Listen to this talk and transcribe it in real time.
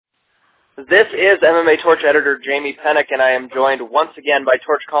This is MMA Torch editor Jamie Pennick, and I am joined once again by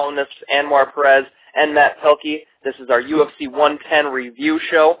Torch columnists Anwar Perez and Matt Pelkey. This is our UFC 110 review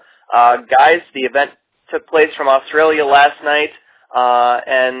show. Guys, the event took place from Australia last night,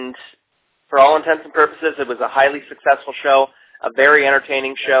 and for all intents and purposes, it was a highly successful show, a very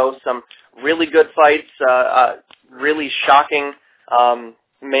entertaining show, some really good fights, really shocking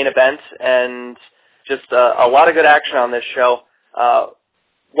main event, and just a lot of good action on this show.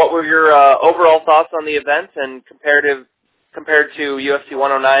 What were your overall thoughts on the event, and compared to UFC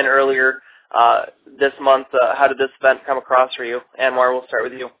 109 earlier this month? How did this event come across for you? Anwar, we'll start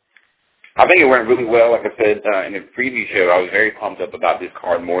with you. I think it went really well. Like I said in the preview show, I was very pumped up about this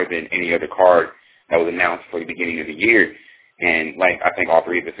card more than any other card that was announced for the beginning of the year. And like I think all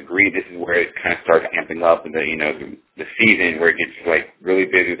three of us agreed, this is where it kind of starts amping up in the season where it gets like really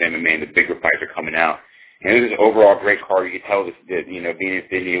busy with MMA and the bigger fights are coming out. And it was an overall great card. You could tell that being in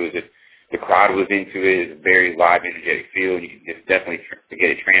Sydney, the crowd was into it. It was a very live, energetic feel. You could just definitely get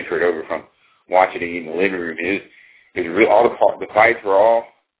it transferred over from watching it in the living room. It was real. The fights were all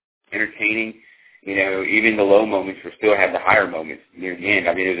entertaining. Even the low moments still had the higher moments near the end.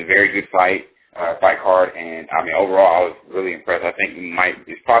 I mean, it was a very good fight card, and I mean, overall, I was really impressed. I think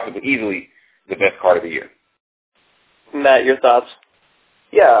it's possibly easily the best card of the year. Matt, your thoughts?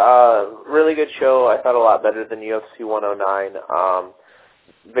 Yeah, really good show. I thought a lot better than UFC 109.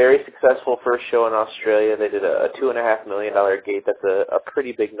 Very successful first show in Australia. They did a $2.5 million gate. That's a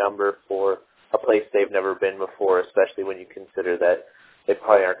pretty big number for a place they've never been before, especially when you consider that they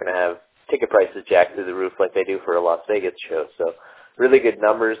probably aren't going to have ticket prices jacked through the roof like they do for a Las Vegas show. So really good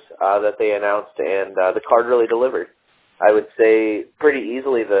numbers that they announced, and the card really delivered. I would say pretty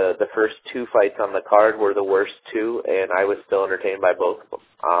easily the first two fights on the card were the worst two, and I was still entertained by both of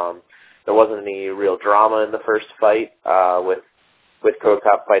them. There wasn't any real drama in the first fight with Cro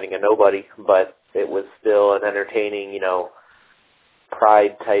Cop fighting a nobody, but it was still an entertaining,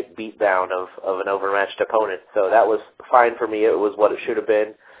 pride-type beatdown of an overmatched opponent. So that was fine for me. It was what it should have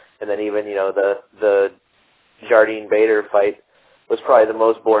been. And then even, the Jardine Bader fight was probably the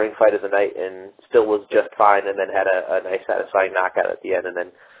most boring fight of the night and still was just fine, and then had a nice satisfying knockout at the end. And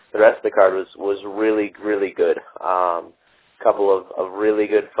then the rest of the card was really, really good. Couple of really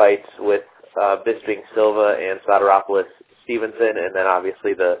good fights with Bisping Silva and Soteropoulos Stevenson, and then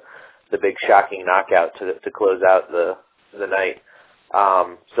obviously the big shocking knockout to close out the night.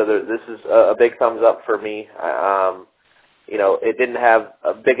 So this is a big thumbs up for me. It didn't have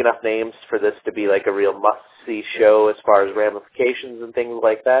big enough names for this to be like a real must-see show as far as ramifications and things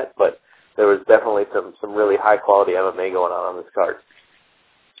like that, but there was definitely some really high-quality MMA going on this card.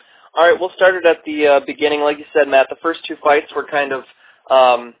 All right, we'll start it at the beginning. Like you said, Matt, the first two fights were kind of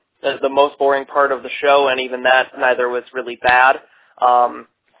the most boring part of the show, and even that, neither was really bad.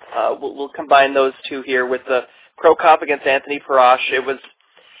 We'll combine those two here with the Cro Cop against Anthony Parash.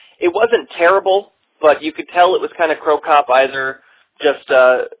 It wasn't terrible, but you could tell it was kind of Cro Cop either just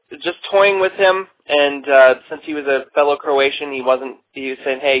toying with him, and since he was a fellow Croatian, he was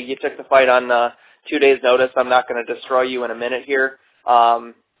saying, hey, you took the fight on 2 days' notice, I'm not going to destroy you in a minute here.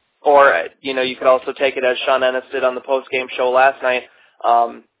 Or, you could also take it as Sean Ennis did on the post-game show last night.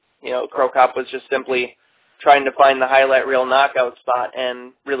 Cro Cop was just simply trying to find the highlight reel knockout spot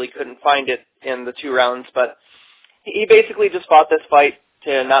and really couldn't find it in the 2 rounds, but he basically just fought this fight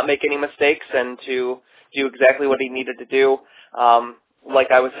to not make any mistakes and to do exactly what he needed to do.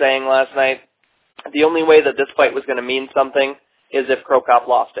 Like I was saying last night, the only way that this fight was going to mean something is if Cro Cop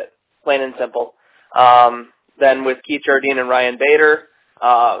lost it, plain and simple. Then with Keith Jardine and Ryan Bader,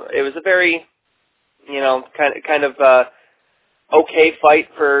 it was a very, kind of okay fight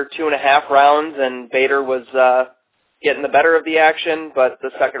for 2.5 rounds, and Bader was getting the better of the action, but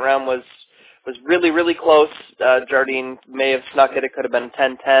the second round was really, really close. Jardine may have snuck it. It could have been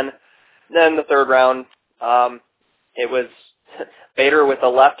 10-10. Then the third round, it was Bader with a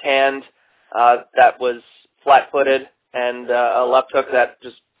left hand that was flat-footed and a left hook that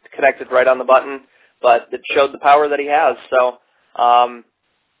just connected right on the button, but it showed the power that he has. So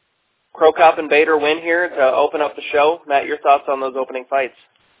Cro Cop and Bader win here to open up the show. Matt, your thoughts on those opening fights?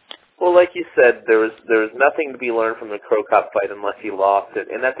 Well, like you said, there was nothing to be learned from the Cro Cop fight unless he lost it,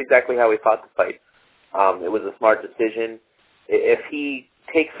 and that's exactly how he fought the fight. It was a smart decision. If he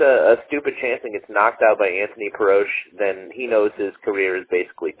takes a stupid chance and gets knocked out by Anthony Parash, then he knows his career is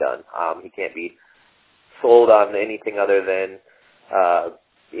basically done. He can't be sold on anything other than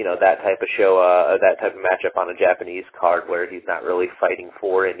that type of show, that type of matchup on a Japanese card where he's not really fighting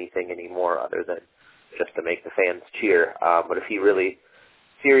for anything anymore other than just to make the fans cheer. But if he really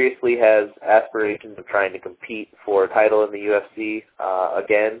seriously has aspirations of trying to compete for a title in the UFC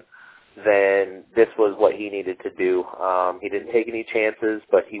again, then this was what he needed to do. He didn't take any chances,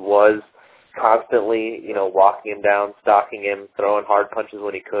 but he was constantly, walking him down, stalking him, throwing hard punches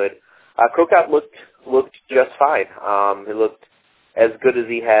when he could. Cro Cop looked just fine. He looked as good as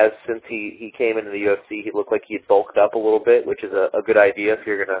he has since he came into the UFC. He looked like he had bulked up a little bit, which is a good idea if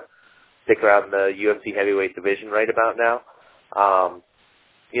you're going to stick around the UFC heavyweight division right about now.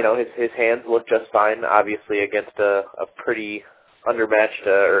 His hands looked just fine, obviously, against a pretty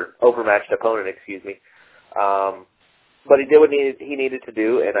overmatched opponent, excuse me. But he did what he needed to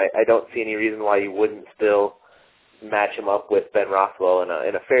do, and I don't see any reason why you wouldn't still match him up with Ben Rothwell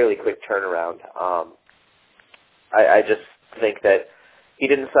in a fairly quick turnaround. I just think that he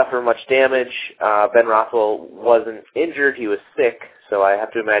didn't suffer much damage. Ben Rothwell wasn't injured. He was sick, so I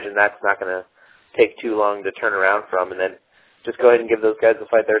have to imagine that's not going to take too long to turn around from, and then just go ahead and give those guys the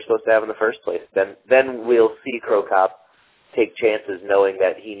fight they're supposed to have in the first place. Then we'll see Cro Cop take chances knowing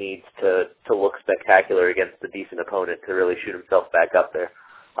that he needs to look spectacular against a decent opponent to really shoot himself back up there.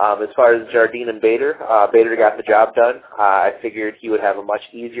 As far as Jardine and Bader, Bader got the job done. I figured he would have a much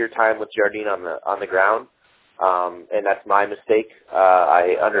easier time with Jardine on the ground, and that's my mistake.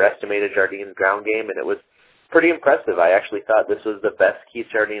 I underestimated Jardine's ground game, and it was pretty impressive. I actually thought this was the best Keith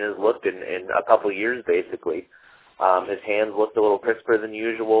Jardine has looked in a couple years, basically. His hands looked a little crisper than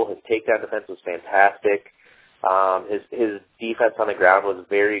usual. His takedown defense was fantastic. His defense on the ground was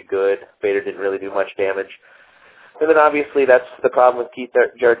very good. Bader didn't really do much damage. And then obviously that's the problem with Keith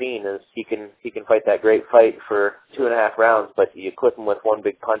Jardine is he can fight that great fight for 2.5 rounds, but you clip him with one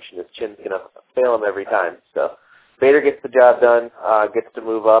big punch and his chin's going to fail him every time. So Bader gets the job done, gets to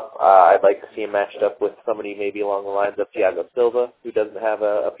move up. I'd like to see him matched up with somebody maybe along the lines of Thiago Silva, who doesn't have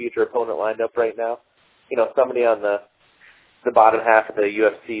a future opponent lined up right now. Somebody on the bottom half of the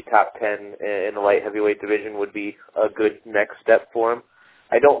UFC top 10 in the light heavyweight division would be a good next step for him.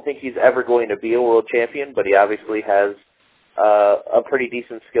 I don't think he's ever going to be a world champion, but he obviously has a pretty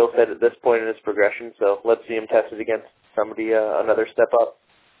decent skill set at this point in his progression, so let's see him tested against somebody another step up.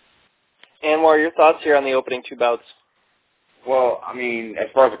 Anwar, your thoughts here on the opening 2 bouts? Well, as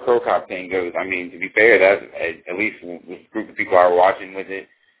far as the Cro Cop thing goes, to be fair, that at least with the group of people I were watching with it,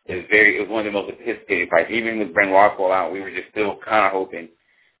 it was one of the most anticipated fights. Even with Ben Rothwell out, we were just still kind of hoping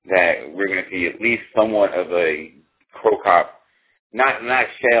that we're going to see at least somewhat of a Cro Cop, not a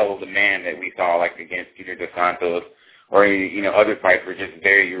shell of the man that we saw like against Peter Dos Santos or other fights were just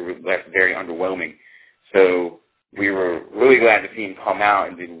very underwhelming. So we were really glad to see him come out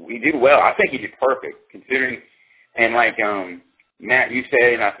and he did well. I think he did perfect considering, and like Matt, you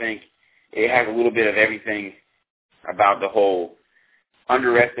said, and I think it has a little bit of everything about the whole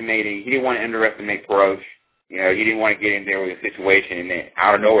underestimating. He didn't want to underestimate Perosh. He didn't want to get in there with a situation and then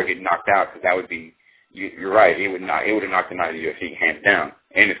out of nowhere get knocked out because that would be. You're right. It would have knocked him out of the UFC hands down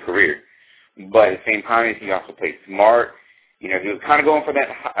in his career. But at the same time, he also played smart. He was kind of going for that,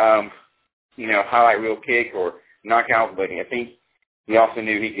 highlight reel kick or knockout. But I think he also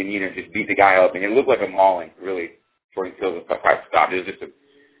knew he can, just beat the guy up, and it looked like a mauling really until the fight stopped. It was just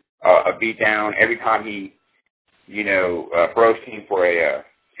a beat down every time he. Perosh came for a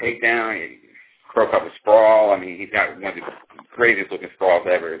takedown. Cro Cop was sprawl. He's got one of the craziest looking sprawls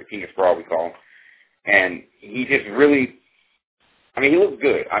ever, the king of sprawl we call him. And he just really, he looks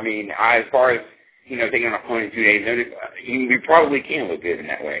good. As far as, taking on an opponent in 2 days notice, he probably can look good in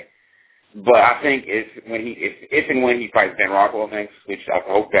that way. But I think if and when he fights Ben Rothwell next, which I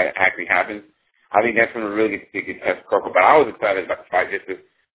hope that actually happens, I think that's going to really get test Cro Cop. But I was excited about the fight just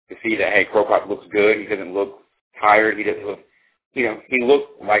to see that, hey, Cro Cop looks good. He doesn't look tired. He doesn't look, he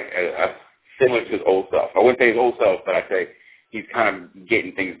looked like similar to his old self. I wouldn't say his old self, but I'd say he's kind of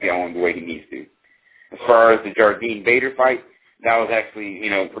getting things going the way he needs to. As far as the Jardine-Bader fight, that was actually,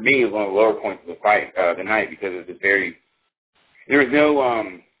 for me, it was one of the lower points of the fight the night because it was there was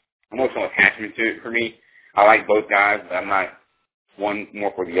no emotional attachment to it for me. I like both guys, but I'm not one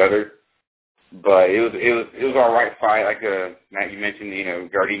more for the other. But it was all right fight. Like Matt, you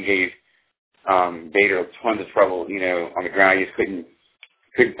mentioned, Jardine gave Bader tons of trouble, on the ground. He just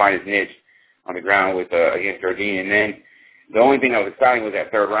couldn't find his niche on the ground with against Jardine. And then the only thing that was exciting was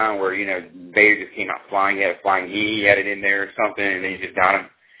that third round where, Bader just came out flying. He had a flying knee, he had it in there or something, and then he just got him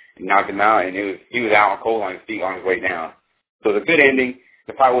and knocked him out. And he was out on cold on his feet on his way down. So it was a good ending.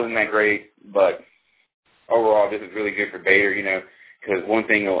 The fight wasn't that great, but overall this is really good for Bader, because one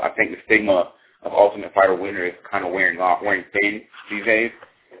thing I think the stigma of Ultimate Fighter winner is kind of wearing thin these days.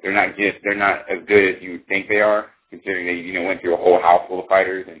 They're not as good as you would think they are, considering they, went through a whole house full of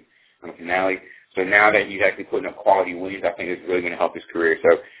fighters and on the finale. So now that he's actually putting up quality wins, I think it's really going to help his career.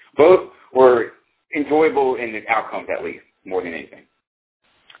 So both were enjoyable in the outcomes, at least, more than anything.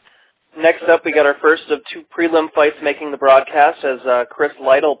 Next up, we got our first of two prelim fights making the broadcast as Chris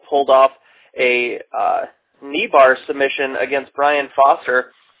Lytle pulled off a knee bar submission against Brian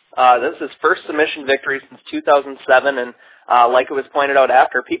Foster. This is his first submission victory since 2007, and like it was pointed out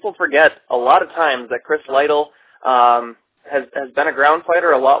after, people forget a lot of times that Chris Lytle has been a ground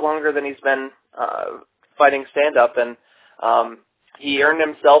fighter a lot longer than he's been fighting stand-up, and he earned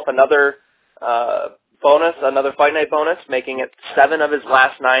himself another bonus, another Fight Night bonus, making it 7 of his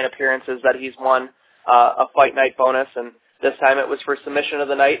last 9 appearances that he's won a Fight Night bonus, and this time it was for submission of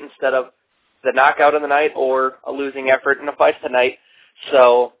the night instead of the knockout of the night or a losing effort in a fight of the night.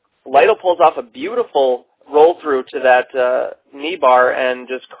 So Lytle pulls off a beautiful roll-through to that knee bar and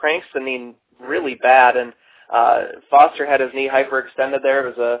just cranks the knee really bad, and Foster had his knee hyperextended there.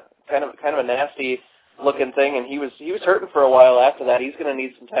 It was a kind of a nasty looking thing, and he was hurting for a while after that. He's going to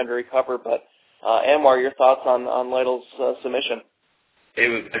need some time to recover. But Anwar, your thoughts on Lytle's submission? It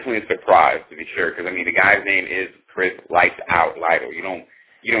was definitely a surprise, to be sure, because I mean the guy's name is Chris Lights Out Lytle. You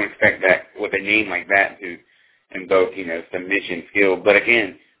don't expect that with a name like that to invoke submission skill. But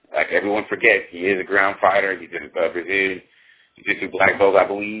again, like everyone forgets, he is a ground fighter. He's a Brazilian Jiu-Jitsu black belt, I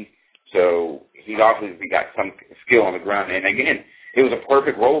believe. So he's obviously got some skill on the ground. And again, it was a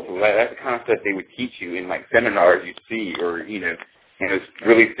perfect roll through. That's the kind of stuff they would teach you in like seminars you see, or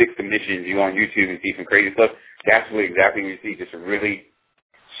really thick submissions you on YouTube and see some crazy stuff. That's really exactly what you see. Just a really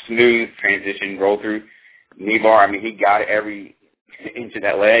smooth transition roll through knee bar. I mean, he got every inch of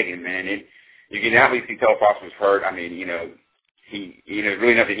that leg, and man, you can obviously tell Foster was hurt. I mean, there's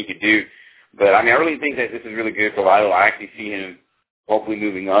really nothing he could do. But I mean, I really think that this is really good for Lytle. I actually see him hopefully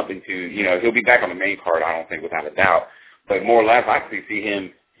moving up into, he'll be back on the main card, I don't think, without a doubt. But more or less, I actually see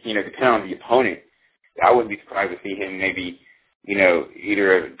him, depending on the opponent, I wouldn't be surprised to see him maybe,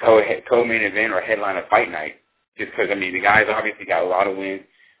 either a co-main event or a headline of Fight Night. Just because, I mean, the guy's obviously got a lot of wins.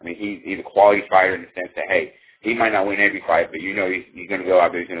 I mean, he's a quality fighter in the sense that, hey, he might not win every fight, but he's going to go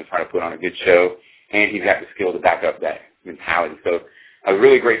out there, he's going to try to put on a good show, and he's got the skill to back up that mentality. So a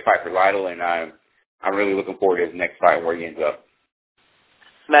really great fight for Lytle, and I'm really looking forward to his next fight where he ends up.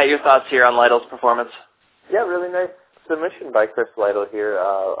 Matt, your thoughts here on Lytle's performance? Yeah, really nice submission by Chris Lytle here.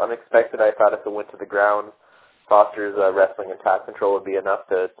 Unexpected. I thought if it went to the ground, Foster's wrestling and top control would be enough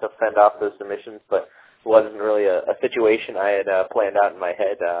to fend off those submissions, but it wasn't really a situation I had planned out in my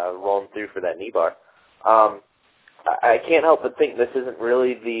head rolling through for that knee bar. I can't help but think this isn't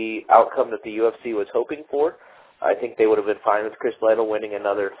really the outcome that the UFC was hoping for. I think they would have been fine with Chris Lytle winning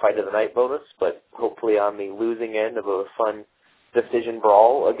another Fight of the Night bonus, but hopefully on the losing end of a fun decision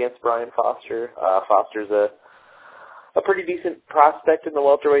brawl against Brian Foster. Foster's a pretty decent prospect in the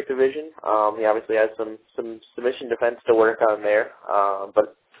welterweight division. He obviously has some submission defense to work on there,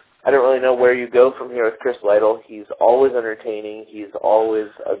 but I don't really know where you go from here with Chris Lytle. He's always entertaining. He's always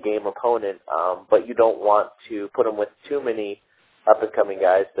a game opponent, but you don't want to put him with too many up-and-coming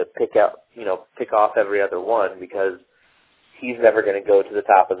guys to pick off every other one, because he's never going to go to the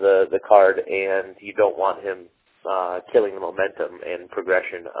top of the card, and you don't want him killing the momentum and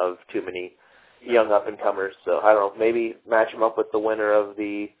progression of too many young up-and-comers. So, I don't know, maybe match him up with the winner of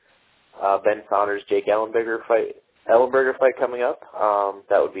the Ben Saunders-Jake Ellenberger fight coming up.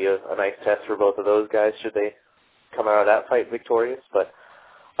 That would be a nice test for both of those guys should they come out of that fight victorious. But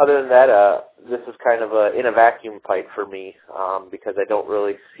other than that, this is kind of in a vacuum fight for me, because I don't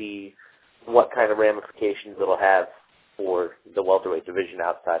really see what kind of ramifications it'll have for the welterweight division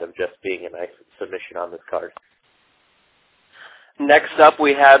outside of just being a nice submission on this card. Next up,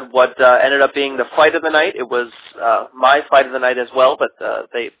 we had what ended up being the fight of the night. It was my fight of the night as well, but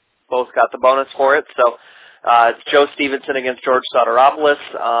they both got the bonus for it. So it's Joe Stevenson against George Sotiropoulos.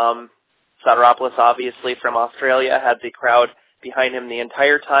 Sotiropoulos, obviously from Australia, had the crowd behind him the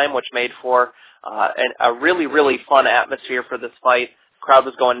entire time, which made for a really, really fun atmosphere for this fight. The crowd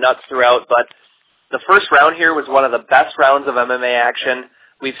was going nuts throughout, but the first round here was one of the best rounds of MMA action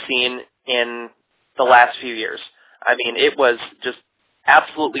we've seen in the last few years. I mean, it was just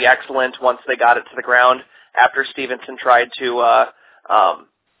absolutely excellent once they got it to the ground after Stevenson tried to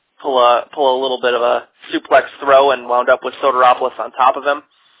pull a little bit of a suplex throw and wound up with Sotiropoulos on top of him.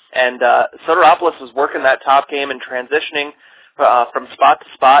 And Sotiropoulos was working that top game and transitioning from spot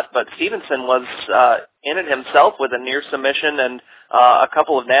to spot, but Stevenson was in it himself with a near submission and a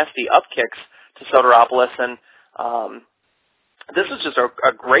couple of nasty up kicks to Sotiropoulos. And this was just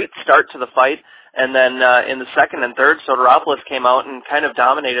a great start to the fight. And then in the second and third, Sotiropoulos came out and kind of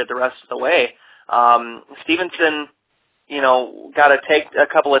dominated the rest of the way. Stevenson, got a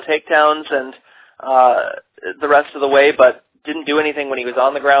couple of takedowns and the rest of the way, but didn't do anything when he was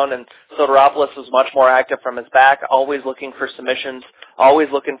on the ground, and Soteropoulos was much more active from his back, always looking for submissions, always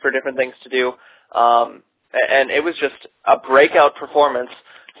looking for different things to do. And it was just a breakout performance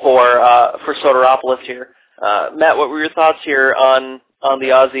for Soteropoulos here. Matt, what were your thoughts here on the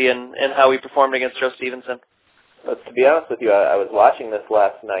Aussie and how he performed against Joe Stevenson? To be honest with you, I was watching this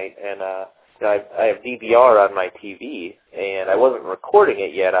last night, and I have DVR on my TV, and I wasn't recording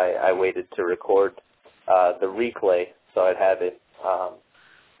it yet. I waited to record the replay, so I'd have it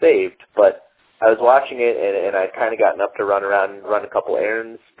saved. But I was watching it, and I'd kind of gotten up to run around and run a couple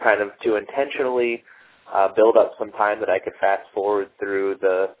errands, kind of to intentionally build up some time that I could fast forward through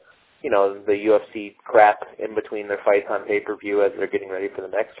the UFC crap in between their fights on pay-per-view as they're getting ready for the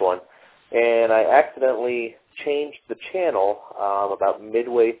next one. And I accidentally changed the channel about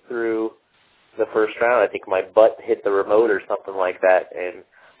midway through the first round. I think my butt hit the remote or something like that, and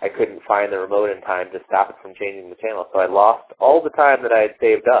I couldn't find the remote in time to stop it from changing the channel. So I lost all the time that I had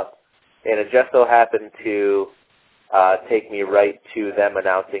saved up, and it just so happened to take me right to them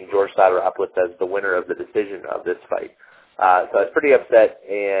announcing George Soteropoulos as the winner of the decision of this fight. So I was pretty upset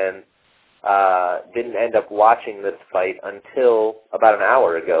and didn't end up watching this fight until about an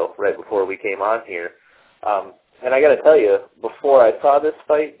hour ago, right before we came on here. And I got to tell you, before I saw this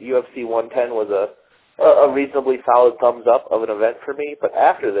fight, UFC 110 was a reasonably solid thumbs up of an event for me. But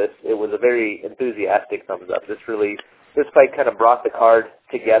after this, it was a very enthusiastic thumbs up. This fight kind of brought the card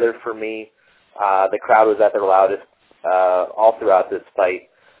together for me. The crowd was at their loudest all throughout this fight.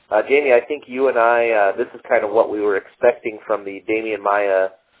 Jamie, I think you and I, this is kind of what we were expecting from the Damian Maia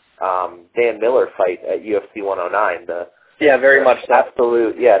Dan Miller fight at UFC 109. Very much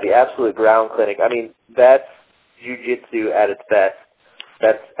so. The absolute ground clinic. I mean, that's jiu-jitsu at its best.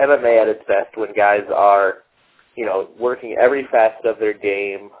 That's MMA at its best when guys are, working every facet of their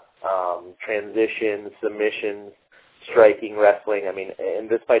game, transitions, submissions, striking, wrestling. I mean, and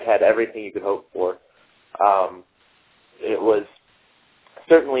this fight had everything you could hope for. It was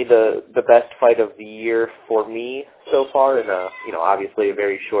certainly the best fight of the year for me so far in obviously a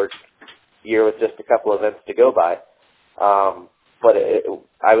very short year with just a couple events to go by. But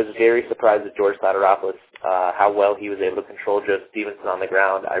I was very surprised at George Soteropoulos, how well he was able to control Joe Stevenson on the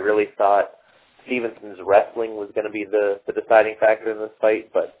ground. I really thought Stevenson's wrestling was going to be the deciding factor in this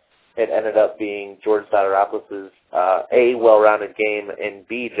fight, but it ended up being George Soteropoulos' A, well-rounded game, and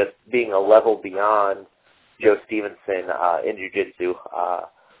B, just being a level beyond Joe Stevenson in jiu-jitsu,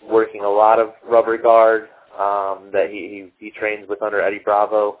 working a lot of rubber guard that he trains with under Eddie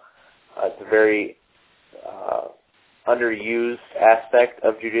Bravo. It's a very underused aspect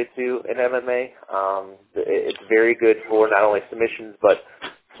of jiu-jitsu in MMA. It's very good for not only submissions but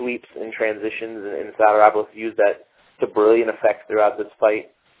sweeps and transitions, and Soteropoulos used that to brilliant effect throughout this fight.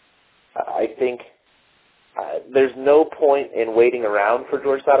 I think there's no point in waiting around for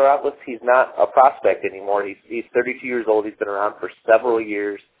George Soteropoulos. He's not a prospect anymore. He's 32 years old. He's been around for several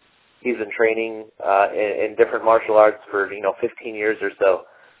years. He's been training in different martial arts for 15 years or so.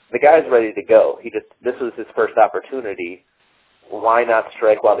 The guy's ready to go. This was his first opportunity. Why not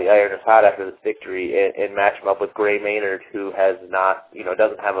strike while the iron is hot after this victory and match him up with Gray Maynard, who has not,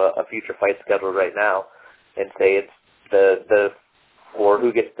 doesn't have a future fight scheduled right now, and say it's the or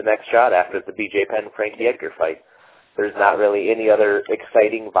who gets the next shot after the BJ Penn Frankie Edgar fight. There's not really any other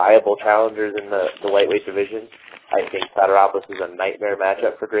exciting, viable challengers in the lightweight division. I think Soteropoulos is a nightmare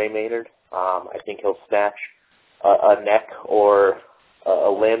matchup for Gray Maynard. I think he'll snatch a neck or a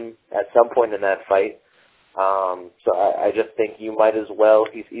limb at some point in that fight. So I just think you might as well.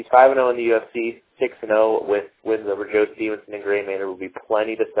 He's 5-0 in the UFC, 6-0 with wins over Joe Stevenson and Gray Maynard. Would be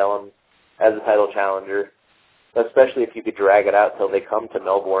plenty to sell him as a title challenger, especially if you could drag it out till they come to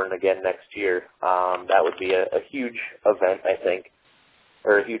Melbourne again next year. That would be a huge event, I think,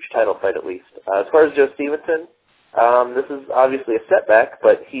 or a huge title fight at least. As far as Joe Stevenson, this is obviously a setback,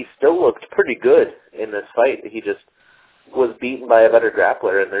 but he still looked pretty good in this fight. He just was beaten by a better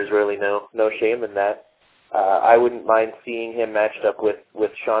grappler, and there's really no shame in that. I wouldn't mind seeing him matched up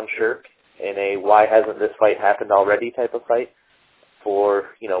with Sean Shirk in a why hasn't this fight happened already type of fight for,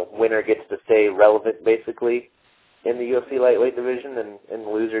 winner gets to stay relevant basically in the UFC lightweight division, and the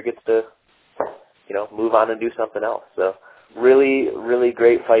loser gets to, move on and do something else. So really, really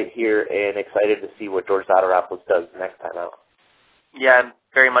great fight here, and excited to see what George Soteropoulos does next time out. Yeah, I'm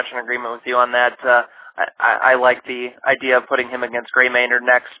very much in agreement with you on that. I like the idea of putting him against Gray Maynard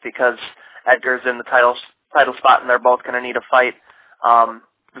next because Edgar's in the title spot, and they're both going to need a fight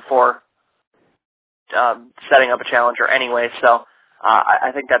before setting up a challenger anyway. So I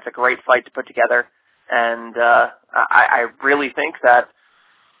think that's a great fight to put together. And I really think that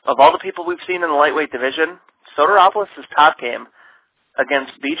of all the people we've seen in the lightweight division, Soteropoulos' top game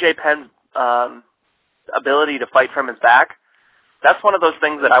against BJ Penn's ability to fight from his back, that's one of those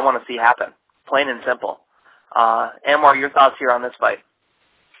things that I want to see happen, plain and simple. Anwar, your thoughts here on this fight?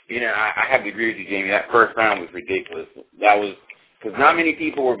 I have to agree with you, Jamie. That first round was ridiculous. That was because not many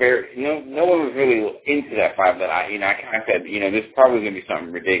people were no one was really into that fight. But I kind of said, this is probably going to be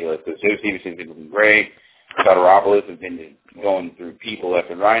something ridiculous because Joe Stevenson's been looking great. Soteropoulos has been going through people left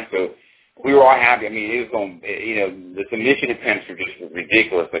and right. So we were all happy. I mean, it was going. The submission attempts were just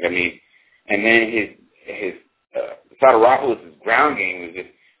ridiculous. And then his Soteropoulos' ground game was just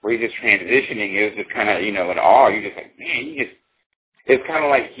where he's just transitioning. It was just kind of in awe. You're just like, man, it's kind of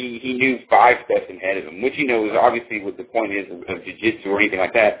like he knew 5 steps ahead of him, which is obviously what the point is of jiu-jitsu or anything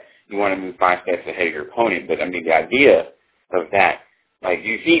like that. You want to move 5 steps ahead of your opponent. But the idea of that,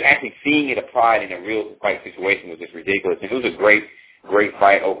 actually seeing it applied in a real fight situation was just ridiculous. And it was a great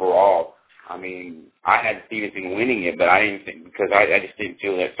fight overall. I had Stevenson winning it, but I didn't think, because I just didn't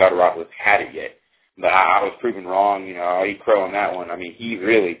feel that Soteropoulos had it yet. But I was proven wrong. I'll eat crow on that one. He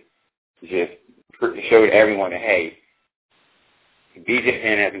really just showed everyone that, hey, BJ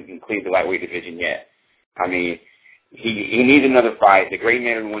Penn hasn't completed the lightweight division yet. He needs another fight. The Gray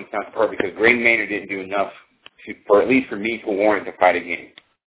Maynard one sounds perfect because Gray Maynard didn't do enough for at least for me to warrant the fight again.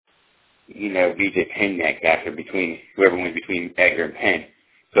 BJ Penn next after whoever wins between Edgar and Penn.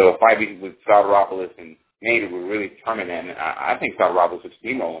 So a fight with Soteropoulos and Maynard would really determine that. And I think Soteropoulos would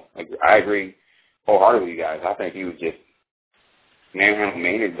steamroll. I agree wholeheartedly with you guys. I think he was just manhandle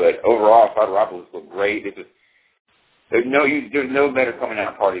Maynard. But overall, Soteropoulos looked great. There's no better coming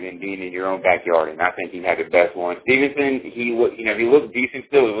out party than being in your own backyard, and I think he had the best one. Stevenson, he looked decent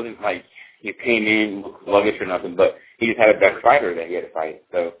still. It wasn't like he came in sluggish or nothing, but he just had a better fighter that he had to fight.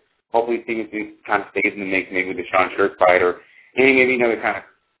 So hopefully Stevenson kind of stays in the mix, maybe with the Sean Sherk fight or maybe another kind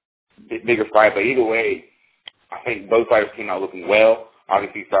of bigger fight. But either way, I think both fighters came out looking well.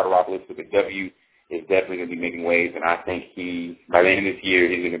 Obviously, Soteropoulos with the W is definitely going to be making waves, and I think by the end of this year,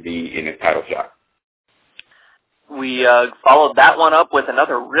 he's going to be in a title shot. We followed that one up with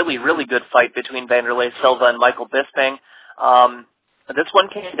another really, really good fight between Wanderlei Silva and Michael Bisping. This one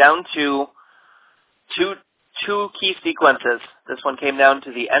came down to two key sequences. This one came down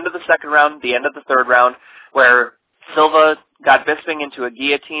to the end of the second round, the end of the third round, where Silva got Bisping into a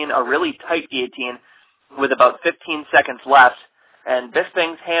guillotine, a really tight guillotine, with about 15 seconds left. And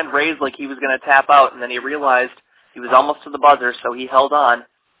Bisping's hand raised like he was going to tap out, and then he realized he was almost to the buzzer, so he held on.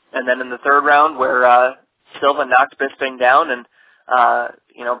 And then in the third round, where Silva knocked Bisping down and,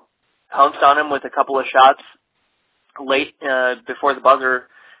 pounced on him with a couple of shots late before the buzzer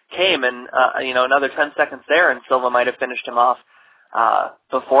came, and, another 10 seconds there, and Silva might have finished him off.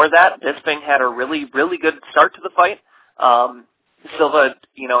 Before that, Bisping had a really, really good start to the fight. Silva,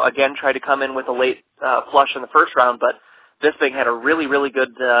 again tried to come in with a late flush in the first round, but Bisping had a really, really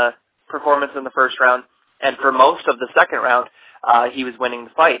good performance in the first round, and for most of the second round, he was winning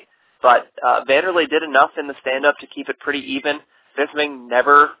the fight. But Wanderlei did enough in the stand-up to keep it pretty even. Bisping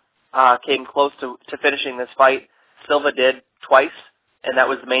never came close to finishing this fight. Silva did twice, and that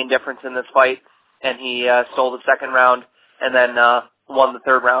was the main difference in this fight. And he stole the second round and then won the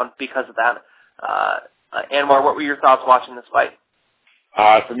third round because of that. Anwar, what were your thoughts watching this fight?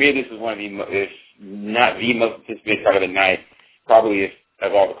 For me, this is one of if not the most anticipated fight of the night, probably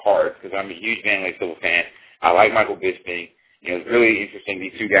of all the cards, because I'm a huge Wanderlei Silva fan. I like Michael Bisping. It's really interesting.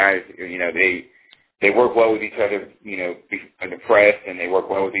 These two guys, they work well with each other, in the press, and they work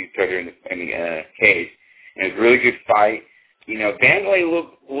well with each other in the cage. And it's a really good fight. Wanderlei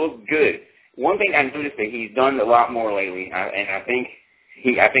looked good. One thing I noticed that he's done a lot more lately, and I think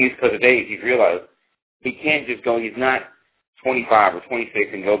it's because of age. He's realized he can't just go. He's not 25 or 26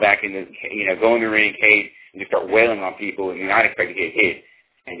 and go back in go in the ring cage and just start wailing on people and you're not expected to get hit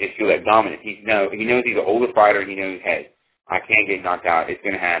and just feel that dominance. He knows he's an older fighter and he knows, hey, I can't get knocked out. It's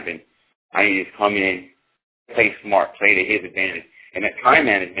going to happen. I need to just come in, play smart, play to his advantage. And that time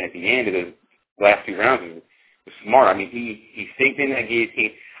management at the end of the last 2 rounds was smart. He synced in that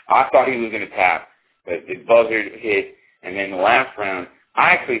guillotine. I thought he was going to tap, but the buzzer hit. And then the last round,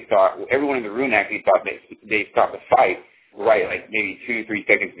 I actually thought, everyone in the room actually thought they stopped the fight right, like maybe 2-3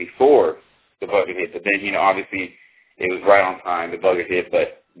 seconds before the buzzer hit. But then, obviously it was right on time, the buzzer hit.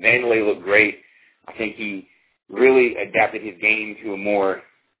 But Wanderlei looked great. I think he really adapted his game to a more,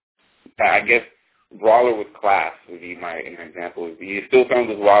 I guess, brawler with class would be my example. He's still throwing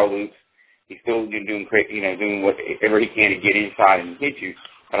those wild loops. He's still doing doing whatever he can to get inside and hit you.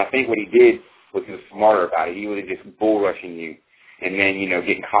 But I think what he did was he was smarter about it. He was just bull rushing you and then,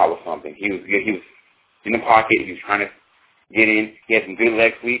 getting caught with something. He was in the pocket. He was trying to get in. He had some good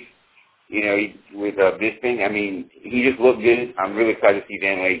leg sweeps. with Bisping. I mean, he just looked good. I'm really excited to see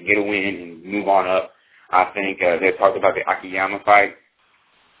Vanderlei get a win and move on up. I think they talked about the Akiyama fight.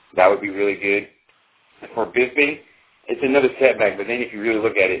 That would be really good. For Bisping, it's another setback, but then if you really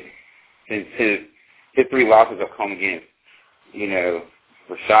look at it, since his 3 losses have come against,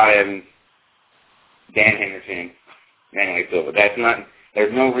 Rashad Evans, Dan Henderson, Vanderlei Silva.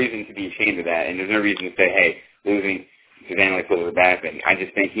 There's no reason to be ashamed of that, and there's no reason to say, hey, losing to Vanderlei Silva is a bad thing. I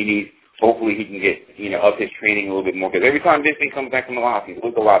just think hopefully he can get, up his training a little bit more, because every time Bisping comes back from the loss, he's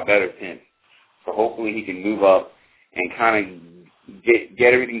looked a lot better since. So hopefully he can move up and kind of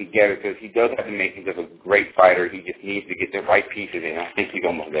get everything together, because he does have the makings of a great fighter. He just needs to get the right pieces in. I think he's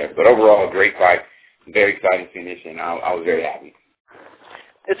almost there. But overall, a great fight, very exciting finish, and I was very happy.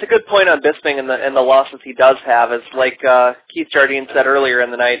 It's a good point on Bisping and the losses he does have. Is like Keith Jardine said earlier in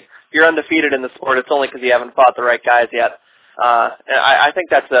the night, if you're undefeated in the sport, it's only because you haven't fought the right guys yet. And I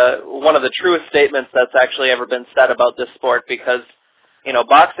think that's one of the truest statements that's actually ever been said about this sport, because,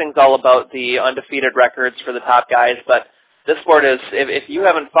 boxing's all about the undefeated records for the top guys, but this sport is, if you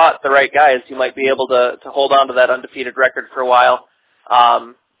haven't fought the right guys, you might be able to hold on to that undefeated record for a while.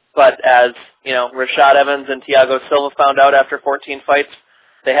 But as, Rashad Evans and Thiago Silva found out after 14 fights,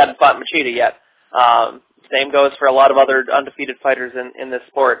 they hadn't fought Machida yet. Same goes for a lot of other undefeated fighters in this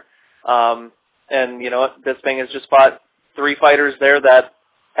sport. And, Bisping has just fought 3 fighters there that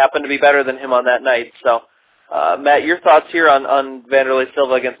happened to be better than him on that night. So, Matt, your thoughts here on Vanderlei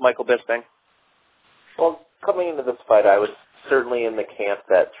Silva against Michael Bisping? Well, coming into this fight, I was certainly in the camp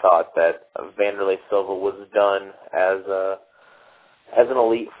that thought that Vanderlei Silva was done as an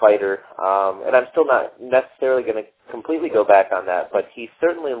elite fighter, and I'm still not necessarily going to completely go back on that, but he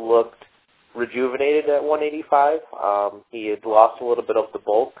certainly looked rejuvenated at 185. He had lost a little bit of the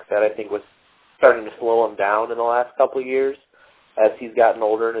bulk that I think was starting to slow him down in the last couple of years as he's gotten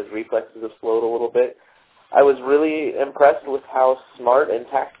older and his reflexes have slowed a little bit. I was really impressed with how smart and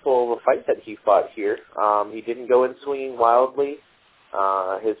tactical of a fight that he fought here. He didn't go in swinging wildly.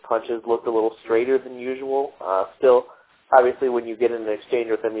 His punches looked a little straighter than usual. Still, obviously, when you get in an exchange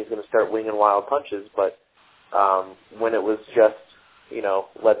with him, he's going to start winging wild punches. But when it was just,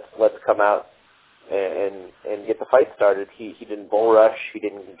 let's come out and get the fight started, he didn't bull rush. He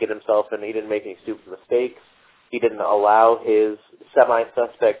didn't get himself in. He didn't make any stupid mistakes. He didn't allow his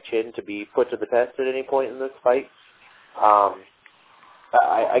semi-suspect chin to be put to the test at any point in this fight.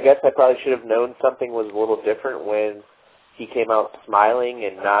 I guess I probably should have known something was a little different when he came out smiling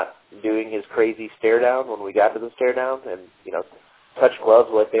and not doing his crazy stare down when we got to the stare down and, touch gloves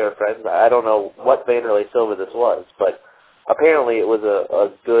like they were friends. I don't know what Vanderlei Silva this was, but apparently it was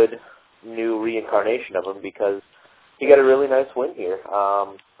a good new reincarnation of him because he got a really nice win here.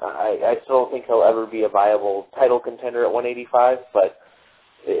 I still don't think he'll ever be a viable title contender at 185, but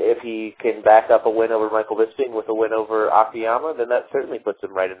if he can back up a win over Michael Bisping with a win over Akiyama, then that certainly puts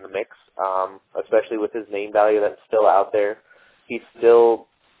him right in the mix, especially with his name value that's still out there. He still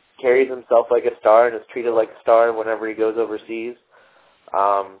carries himself like a star and is treated like a star whenever he goes overseas.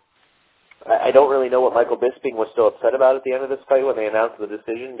 I don't really know what Michael Bisping was still upset about at the end of this fight when they announced the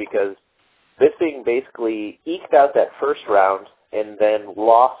decision, because Bisping basically eked out that first round and then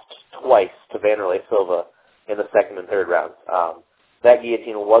lost twice to Vanderlei Silva in the second and third rounds. That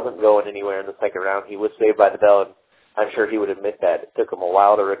guillotine wasn't going anywhere in the second round. He was saved by the bell, and I'm sure he would admit that. It took him a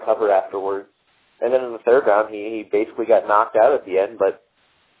while to recover afterwards. And then in the third round, he basically got knocked out at the end, but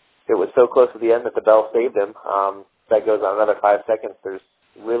it was so close to the end that the bell saved him. That goes on another 5 seconds. There's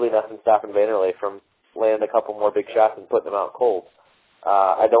really nothing stopping Vanderlei from landing a couple more big shots and putting him out cold.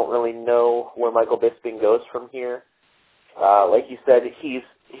 I don't really know where Michael Bisping goes from here. Like you said,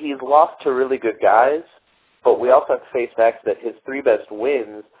 he's lost to really good guys, but we also have to face facts that his 3 best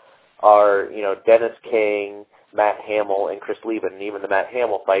wins are, Dennis King, Matt Hamill, and Chris Lieben. And even the Matt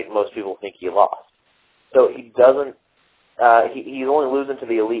Hamill fight, most people think he lost. So he doesn't. He's only losing to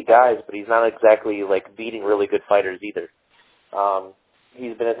the elite guys, but he's not exactly beating really good fighters either.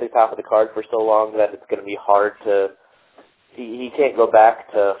 He's been at the top of the card for so long that it's going to be hard to. He can't go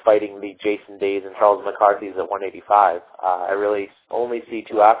back to fighting the Jason Days and Charles McCarthy's at 185. I really only see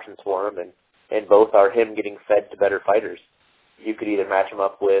 2 options for him, and both are him getting fed to better fighters. You could either match him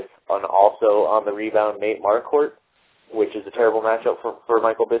up with an also on the rebound Nate Marquardt, which is a terrible matchup for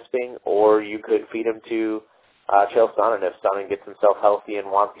Michael Bisping, or you could feed him to Chael Sonnen if Sonnen gets himself healthy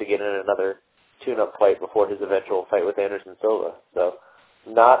and wants to get in another tune-up fight before his eventual fight with Anderson Silva. So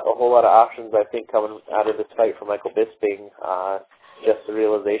not a whole lot of options, I think, coming out of this fight for Michael Bisping. Just the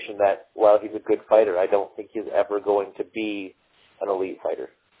realization that, while he's a good fighter, I don't think he's ever going to be an elite fighter.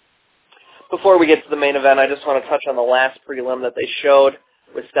 Before we get to the main event, I just want to touch on the last prelim that they showed.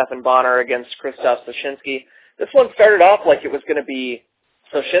 with Stephan Bonnar against Krzysztof Soszynski. This one started off like it was going to be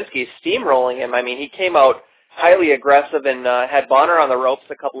Soszynski steamrolling him. I mean, he came out highly aggressive and had Bonnar on the ropes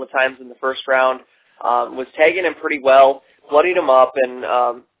a couple of times in the first round, was tagging him pretty well, bloodied him up,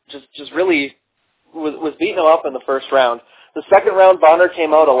 and just really was beating him up in the first round. The second round, Bonnar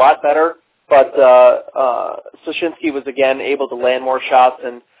came out a lot better, but Soszynski was again able to land more shots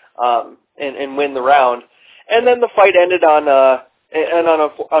and win the round. And then the fight ended on an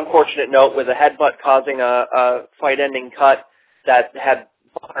unfortunate note with a headbutt causing a fight-ending cut that had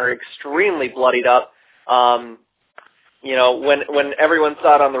Bonnar extremely bloodied up. You know, when everyone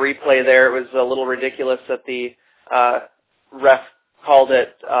saw it on the replay there, it was a little ridiculous that the ref called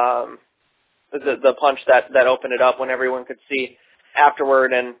it the punch that opened it up when everyone could see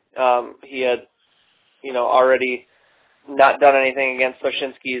afterward, and he had, you know, already not done anything against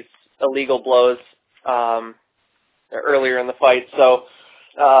Soszynski's illegal blows earlier in the fight. So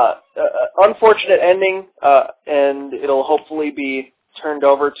unfortunate ending, and it'll hopefully be turned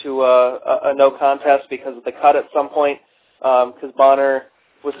over to a no contest because of the cut at some point, because Bonnar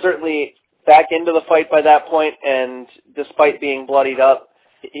was certainly back into the fight by that point, and despite being bloodied up,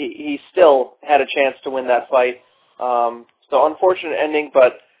 he still had a chance to win that fight. So unfortunate ending,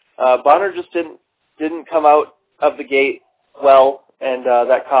 but Bonnar just didn't come out of the gate well, and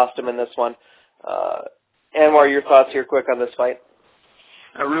that cost him in this one. Anwar, your thoughts here quick on this fight?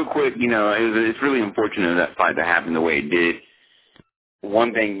 Real quick, you know, it's really unfortunate that fight that happened the way it did.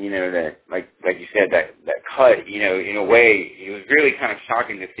 One thing, you know, that like you said, that cut, you know, in a way, it was really kind of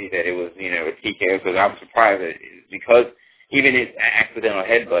shocking to see that it was, you know, a TKO, because I was surprised that because even his accidental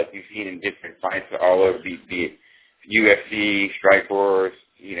headbutts you've seen in different fights all over, be it UFC, Strikeforce,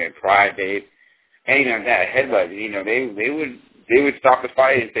 you know, Pride Days, anything like that, headbutt, you know, they would stop the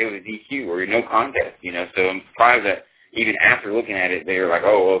fight and say it was a DQ or no contest, you know. So I'm surprised that even after looking at it, they were like,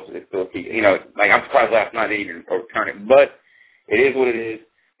 oh, well, it's still a TKO. You know, like I'm surprised last night they even overturned it, but it is what it is.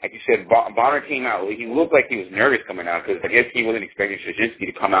 Like you said, Bonnar came out. He looked like he was nervous coming out because I guess he wasn't expecting Soszynski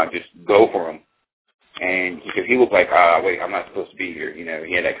to come out and just go for him. And because he looked like, wait, I'm not supposed to be here. You know,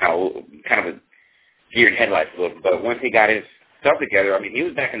 he had that kind of a deer in headlights look. But once he got his stuff together, I mean, he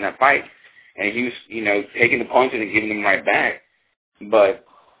was back in that fight, and he was, you know, taking the punches and giving them right back. But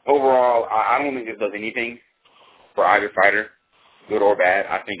overall, I don't think this does anything for either fighter, good or bad.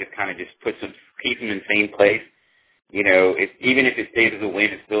 I think it kind of just keeps them in the same place. You know, even if it stays as a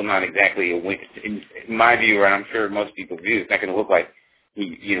win, it's still not exactly a win. In my view, and I'm sure most people's view, it's not going to look like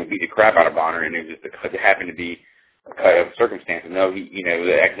he, you know, beat the crap out of Bonnar and it was just a cut that happened to be a cut of circumstances. No, he, you know,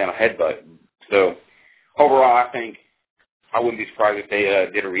 the accidental headbutt. So overall, I think I wouldn't be surprised if they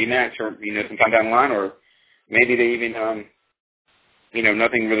did a rematch or, you know, sometime down the line, or maybe they even, you know,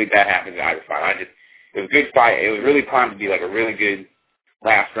 nothing really bad happens in either fight. It was a good fight. It was really primed to be like a really good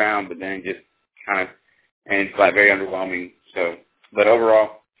last round, but then just kind of. And it's like very underwhelming. So, but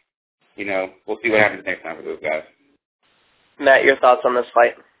overall, you know, we'll see what happens next time for those guys. Matt, your thoughts on this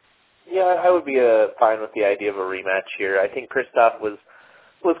fight? Yeah, I would be fine with the idea of a rematch here. I think Krzysztof was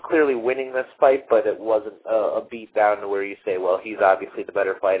clearly winning this fight, but it wasn't a beat down to where you say, well, he's obviously the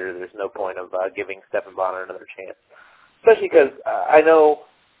better fighter. There's no point of giving Stephan Bonnar another chance. Especially because I know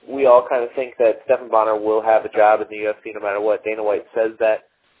we all kind of think that Stephan Bonnar will have a job in the UFC no matter what. Dana White says that.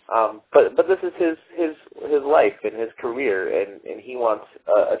 But this is his life and his career, and he wants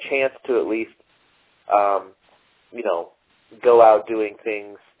a chance to at least, you know, go out doing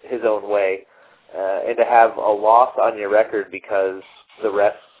things his own way, and to have a loss on your record because the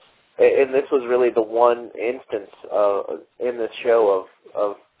refs, and this was really the one instance in this show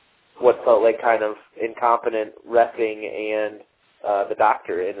of what felt like kind of incompetent reffing and the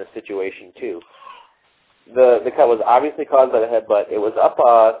doctor in the situation too. The cut was obviously caused by the headbutt. It was up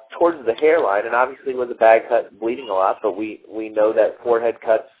towards the hairline, and obviously was a bad cut, bleeding a lot. But we know that forehead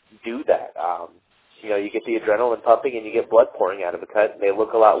cuts do that. You know, you get the adrenaline pumping, and you get blood pouring out of a cut, and they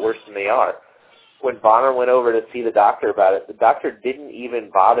look a lot worse than they are. When Bonnar went over to see the doctor about it, the doctor didn't even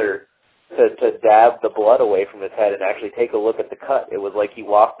bother to dab the blood away from his head and actually take a look at the cut. It was like he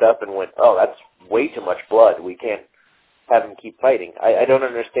walked up and went, "Oh, that's way too much blood. We can't have him keep fighting." I don't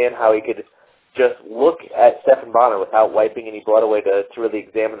understand how he could just look at Stephan Bonnar without wiping any blood away to really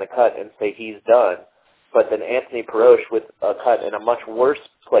examine the cut and say he's done. But then Anthony Perosh, with a cut in a much worse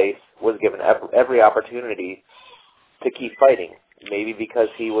place, was given every opportunity to keep fighting. Maybe because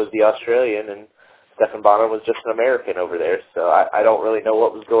he was the Australian and Stephan Bonnar was just an American over there. So I don't really know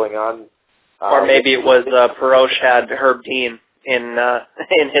what was going on. Or maybe it was Perosh had Herb Dean in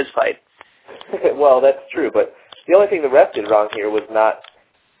his fight. Well, that's true. But the only thing the ref did wrong here was not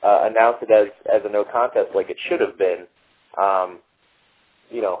announce it as a no contest like it should have been.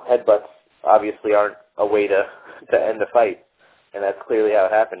 headbutts obviously aren't a way to end the fight, and that's clearly how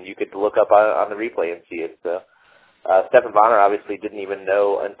it happened. You could look up on the replay and see it. Stephan Bonnar obviously didn't even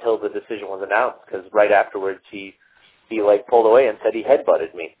know until the decision was announced, because right afterwards he pulled away and said he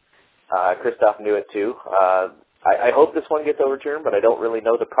headbutted me. Christoph knew it too. I hope this one gets overturned, but I don't really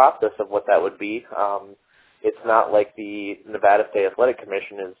know the process of what that would be. It's not like the Nevada State Athletic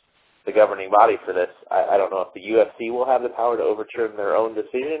Commission is the governing body for this. I don't know if the UFC will have the power to overturn their own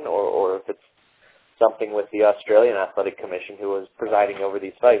decision, or if it's something with the Australian Athletic Commission, who was presiding over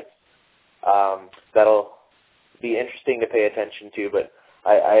these fights. That'll be interesting to pay attention to, but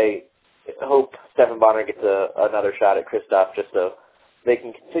I hope Stephan Bonnar gets another shot at Christoph, just so they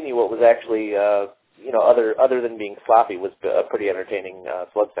can continue what was actually, other than being sloppy, was a pretty entertaining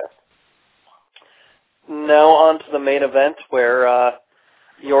slugfest. Now on to the main event, where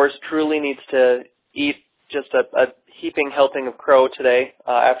yours truly needs to eat just a heaping helping of crow today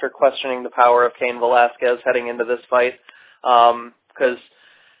after questioning the power of Cain Velasquez heading into this fight, because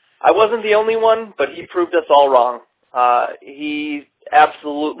I wasn't the only one, but he proved us all wrong. He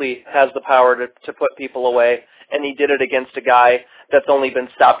absolutely has the power to put people away, and he did it against a guy that's only been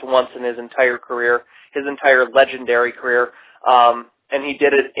stopped once in his entire career, his entire legendary career, and he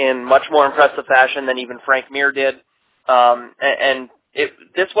did it in much more impressive fashion than even Frank Mir did.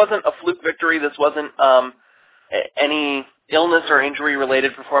 This wasn't a fluke victory. This wasn't any illness or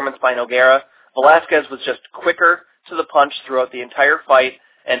injury-related performance by Nogueira. Velasquez was just quicker to the punch throughout the entire fight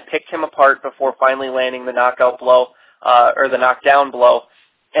and picked him apart before finally landing the knockout blow, or the knockdown blow,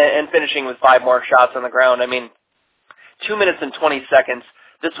 and finishing with 5 more shots on the ground. I mean, 2 minutes and 20 seconds.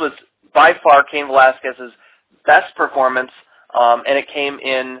 This was by far Cain Velasquez's best performance, and it came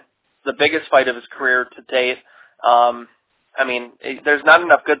in the biggest fight of his career to date. There's not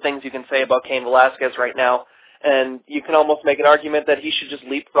enough good things you can say about Cain Velasquez right now, and you can almost make an argument that he should just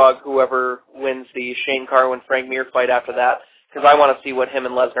leapfrog whoever wins the Shane Carwin-Frank Mir fight after that, because I want to see what him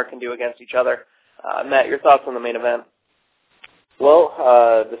and Lesnar can do against each other. Matt, your thoughts on the main event?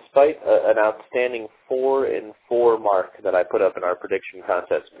 Well, despite an outstanding 4-4 mark that I put up in our prediction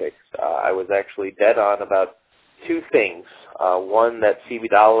contest picks, I was actually dead on about 2 things. One, that CB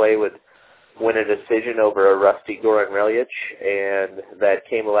Dalloway would win a decision over a rusty Goran Reljic, and that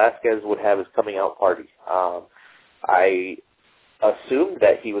Cain Velasquez would have his coming out party. I assumed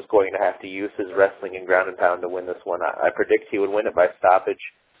that he was going to have to use his wrestling and ground and pound to win this one. I predict he would win it by stoppage,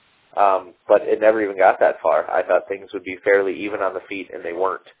 but it never even got that far. I thought things would be fairly even on the feet, and they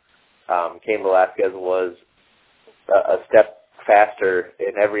weren't. Cain Velasquez was a step faster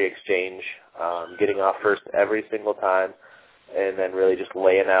in every exchange, getting off first every single time, and then really just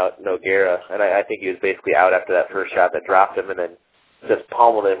laying out Nogueira. And I think he was basically out after that first shot that dropped him, and then just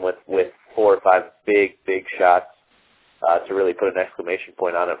pummeled him with 4 or 5 big shots to really put an exclamation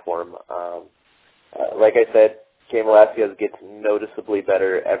point on it for him. Like I said, Cain Velasquez gets noticeably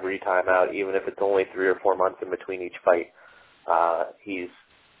better every time out, even if it's only 3 or 4 months in between each fight. He's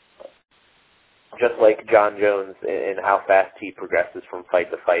just like John Jones in how fast he progresses from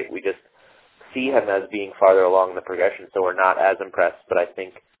fight to fight. We just see him as being farther along the progression, so we're not as impressed. But I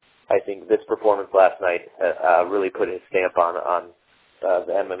think this performance last night really put his stamp on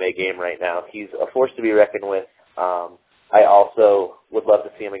the MMA game right now. He's a force to be reckoned with. I also would love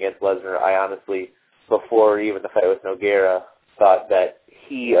to see him against Lesnar. I honestly, before even the fight with Nogueira, thought that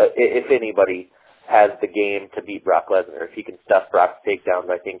he, if anybody, has the game to beat Brock Lesnar. If he can stuff Brock's takedowns,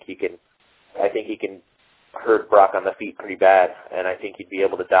 I think he can hurt Brock on the feet pretty bad, and I think he'd be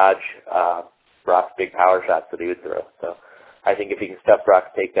able to dodge Brock's big power shots that he would throw. So I think if he can stuff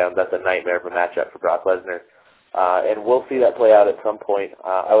Brock's takedowns, that's a nightmare of a matchup for Brock Lesnar. And we'll see that play out at some point.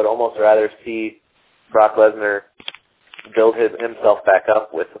 I would almost rather see Brock Lesnar build himself back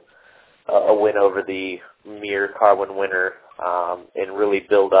up with a win over the Mir Carwin winner, and really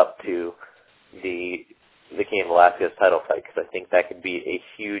build up to the Cain Velasquez title fight, because I think that could be a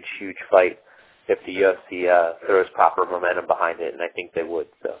huge fight if the UFC throws proper momentum behind it, and I think they would.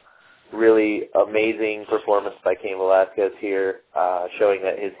 So really amazing performance by Cain Velasquez here, showing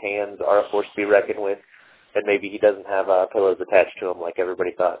that his hands are a force to be reckoned with, and maybe he doesn't have pillows attached to him like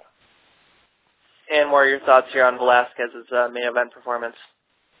everybody thought. And what are your thoughts here on Velasquez's main event performance?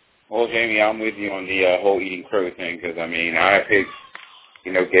 Well, Jamie, I'm with you on the whole eating crow thing, because, I picked,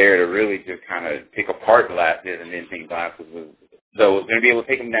 Garrett to really just kind of pick apart Velasquez, and didn't think Velasquez was going to be able to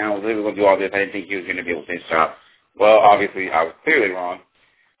take him down, was literally going to do all this. I didn't think he was going to be able to finish out. Well, obviously, I was clearly wrong,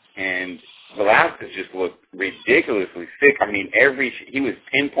 and Velasquez just looked ridiculously sick. He was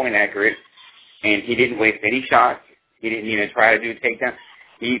pinpoint accurate, and he didn't waste any shots. He didn't even try to do a takedown.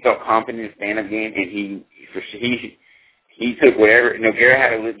 He felt confident in his stand-up game, and he he took whatever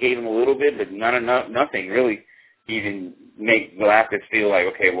Nogueira gave him a little bit, but nothing really even make Velasquez feel like,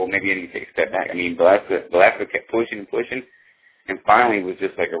 okay, well, maybe I need to take a step back. I mean, Velasquez kept pushing and pushing, and finally was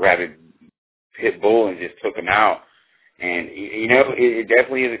just like a rabid pit bull and just took him out. And, it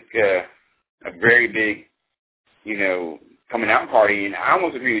definitely is a very big, coming out party. And I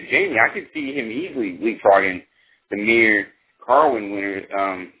almost agree with Jamie. I could see him easily leapfrogging the Mir Carwin winners,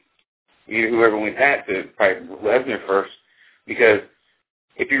 whoever wins that to fight Lesnar first. Because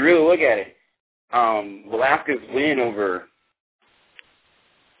if you really look at it, Velasquez's win over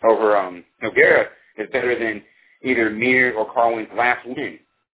Nogueira is better than either Mir or Carwin's last win.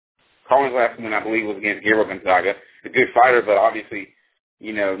 Carwin's last win, I believe, was against Gabriel Gonzaga, a good fighter, but obviously,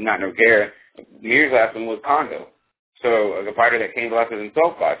 not Nogueira. Mir's last one was Congo, so a fighter that Cain Velasquez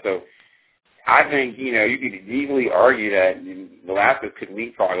himself fought. So I think, you could easily argue that Velasquez could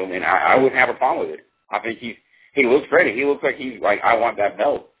leapfrog him, and I wouldn't have a problem with it. I think he looks ready. He looks like he's like, I want that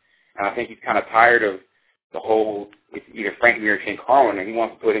belt. And I think he's kind of tired of the whole, it's either Frank Mir or Shane Carwin, and he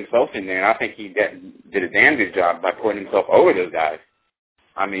wants to put himself in there. And I think he did a damn good job by putting himself over those guys.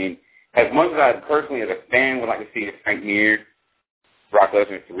 I mean, as much as I personally, as a fan, would like to see Frank Mir, Brock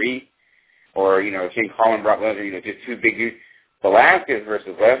Lesnar 3, or, Shane Carwin, Brock Lesnar, just two big dudes, Velasquez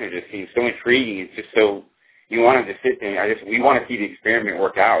versus Lesnar just seems so intriguing. It's just so, you want to just sit there. We want to see the experiment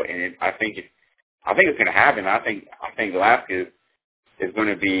work out, and I think it's going to happen. I think Velasquez is going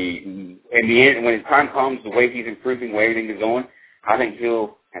to be, in the end, when his time comes, the way he's improving, the way everything is going, I think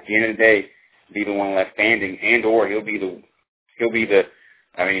he'll, at the end of the day, be the one left standing, and or he'll be the,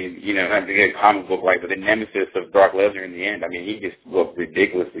 I mean, not to get a comic book right, but the nemesis of Brock Lesnar in the end. I mean, he just looked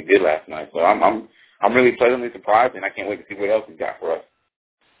ridiculously good last night. So I'm really pleasantly surprised, and I can't wait to see what else he's got for us.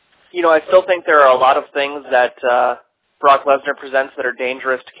 I still think there are a lot of things that Brock Lesnar presents that are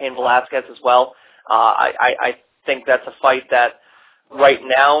dangerous to Cain Velasquez as well. I think that's a fight that right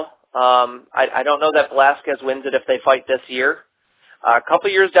now, I don't know that Velasquez wins it if they fight this year. A couple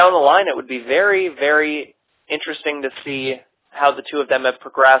years down the line, it would be very, very interesting to see how the two of them have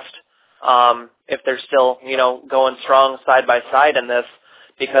progressed, if they're still, going strong side by side in this,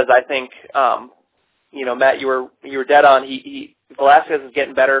 because I think, Matt, you were dead on. Velasquez is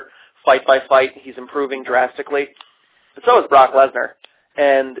getting better fight by fight. He's improving drastically. But so is Brock Lesnar.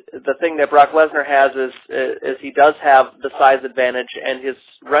 And the thing that Brock Lesnar has is he does have the size advantage, and his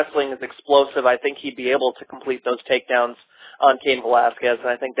wrestling is explosive. I think he'd be able to complete those takedowns on Cain Velasquez, and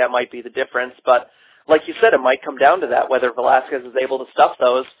I think that might be the difference. But like you said, it might come down to that, whether Velasquez is able to stuff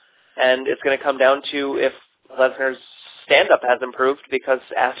those, and it's going to come down to if Lesnar's stand-up has improved, because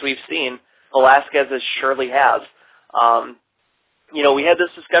as we've seen, Velasquez surely has. We had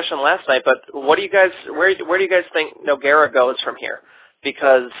this discussion last night, but what do you guys, where do you guys think Nogueira goes from here?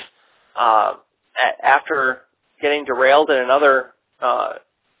 Because after getting derailed in another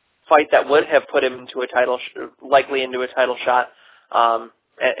fight that would have put him into likely into a title shot,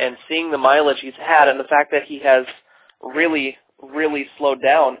 and seeing the mileage he's had, and the fact that he has really, really slowed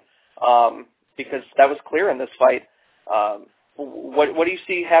down, because that was clear in this fight. What do you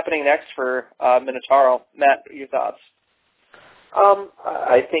see happening next for Minotauro? Matt, your thoughts?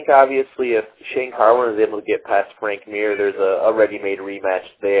 I think obviously if Shane Carwin is able to get past Frank Mir, there's a ready-made rematch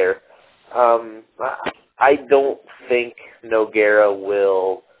there. I don't think Nogueira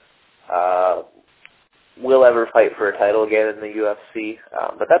will ever fight for a title again in the UFC,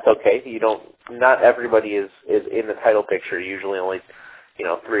 but that's okay. Not everybody is in the title picture. Usually only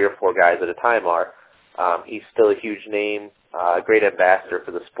 3 or 4 guys at a time are. He's still a huge name, a great ambassador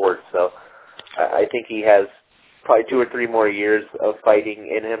for the sport. So I think he has probably 2 or 3 more years of fighting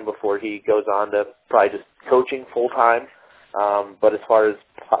in him before he goes on to probably just coaching full time. But as far as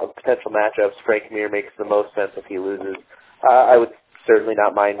potential matchups, Frank Mir makes the most sense if he loses. I would certainly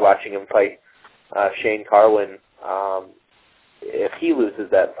not mind watching him fight Shane Carwin if he loses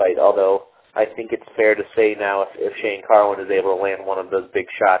that fight, although I think it's fair to say now if Shane Carwin is able to land one of those big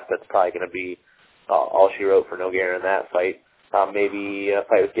shots, that's probably going to be all she wrote for Nogueira in that fight. Maybe a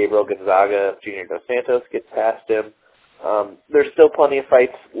fight with Gabriel Gonzaga if Junior Dos Santos gets past him. There's still plenty of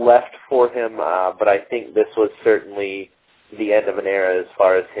fights left for him, but I think this was certainly the end of an era as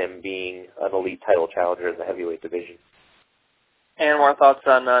far as him being an elite title challenger in the heavyweight division. And more thoughts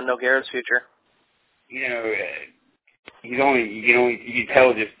on Nogueira's future? You can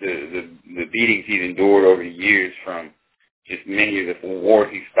tell just the beatings he's endured over the years, from just many of the wars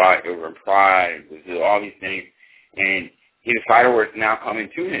he's fought over Pride, Brazil, all these things, and he's a fighter where it's now coming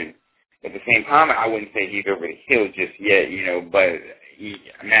to him. At the same time, I wouldn't say he's over the hill just yet, but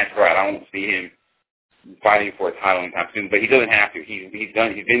Matt's right. I don't see him fighting for a title anytime soon, but he doesn't have to. He's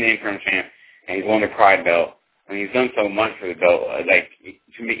been the interim champ, and he's won the Pride belt. I mean, he's done so much for the belt. Like,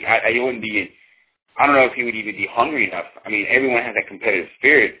 to me, I wouldn't be, I don't know if he would even be hungry enough. I mean, everyone has that competitive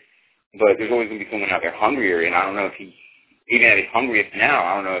spirit, but there's always going to be someone out there hungrier, and I don't know if he, even at his hungriest now,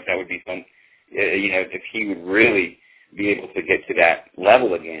 I don't know if that would be some, if he would really be able to get to that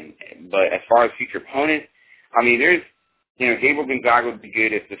level again. But as far as future opponents, I mean, there's, Gabriel Gonzaga would be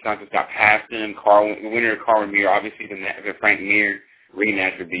good if the Santos got past him. Winner of Carl Mir, obviously the Frank Mir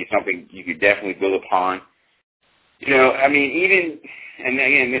rematch would be something you could definitely build upon. I mean, even, and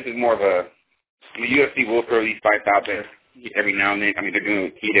again, this is more of a, the UFC will throw these fights out there every now and then. I mean, they're doing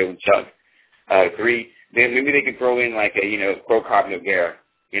it with Tito and Chuck 3. Then maybe they could throw in like a, Cro Cop Nogueira.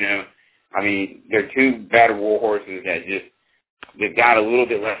 I mean, they're two battle war horses that just, they've got a little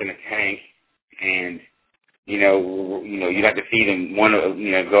bit left in the tank, and you'd have to see them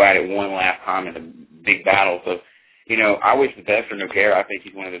go at it one last time in a big battle. So, I wish the best for Nogueira. I think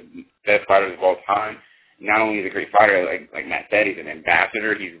he's one of the best fighters of all time. Not only is he a great fighter, like Matt said, he's an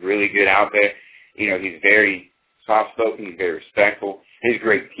ambassador. He's really good out there. He's very soft-spoken. He's very respectful. He's a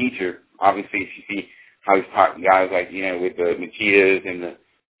great teacher. Obviously, if you see how he's taught guys like, with the Machias and the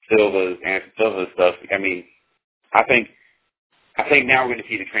Silvas, Anderson Silva stuff, I mean, I think now we're going to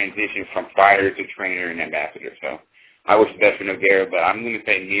see the transition from fighter to trainer and ambassador. So I wish the best for Nogueira, but I'm going to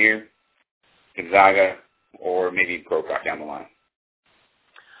say Mir, Gonzaga, or maybe Cro Cop down the line.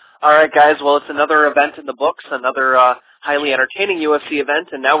 All right, guys. Well, it's another event in the books, another highly entertaining UFC event,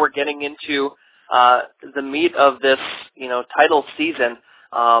 and now we're getting into the meat of this, title season,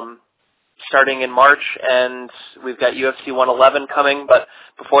 starting in March, and we've got UFC 111 coming. But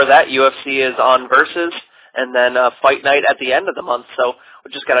before that, UFC is on Versus, and then Fight Night at the end of the month. So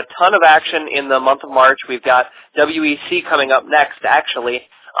we've just got a ton of action in the month of March. We've got WEC coming up next, actually,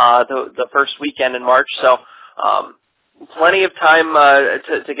 the first weekend in March. So plenty of time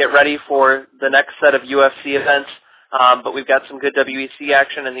to get ready for the next set of UFC events. But we've got some good WEC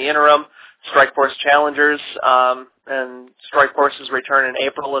action in the interim. Strikeforce Challengers and Strikeforce's return in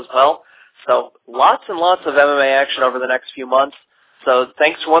April as well. So lots and lots of MMA action over the next few months. So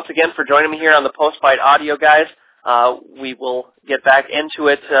thanks once again for joining me here on the Post-Fight Audio, guys. We will get back into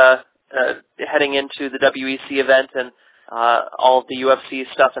it heading into the WEC event and all of the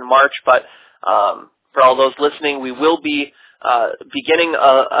UFC stuff in March. But for all those listening, we will be beginning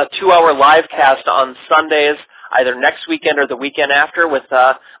a 2-hour live cast on Sundays, either next weekend or the weekend after, with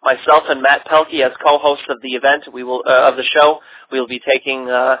myself and Matt Pelkey as co-hosts of the event. We will of the show. We will be taking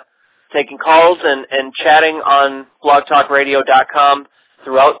calls and chatting on blogtalkradio.com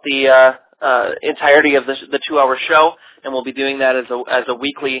throughout the entirety of the 2-hour show, and we'll be doing that as a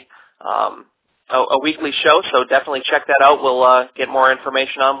weekly show. So definitely check that out. We'll get more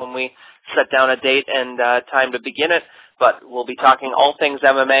information on when we set down a date and time to begin it. But we'll be talking all things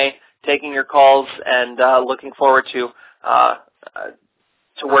MMA, taking your calls, and looking forward to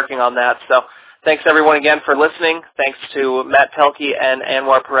working on that. So thanks everyone again for listening. Thanks to Matt Pelkey and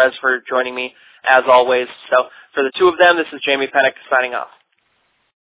Anwar Perez for joining me as always. So for the two of them, this is Jamie Pennick signing off.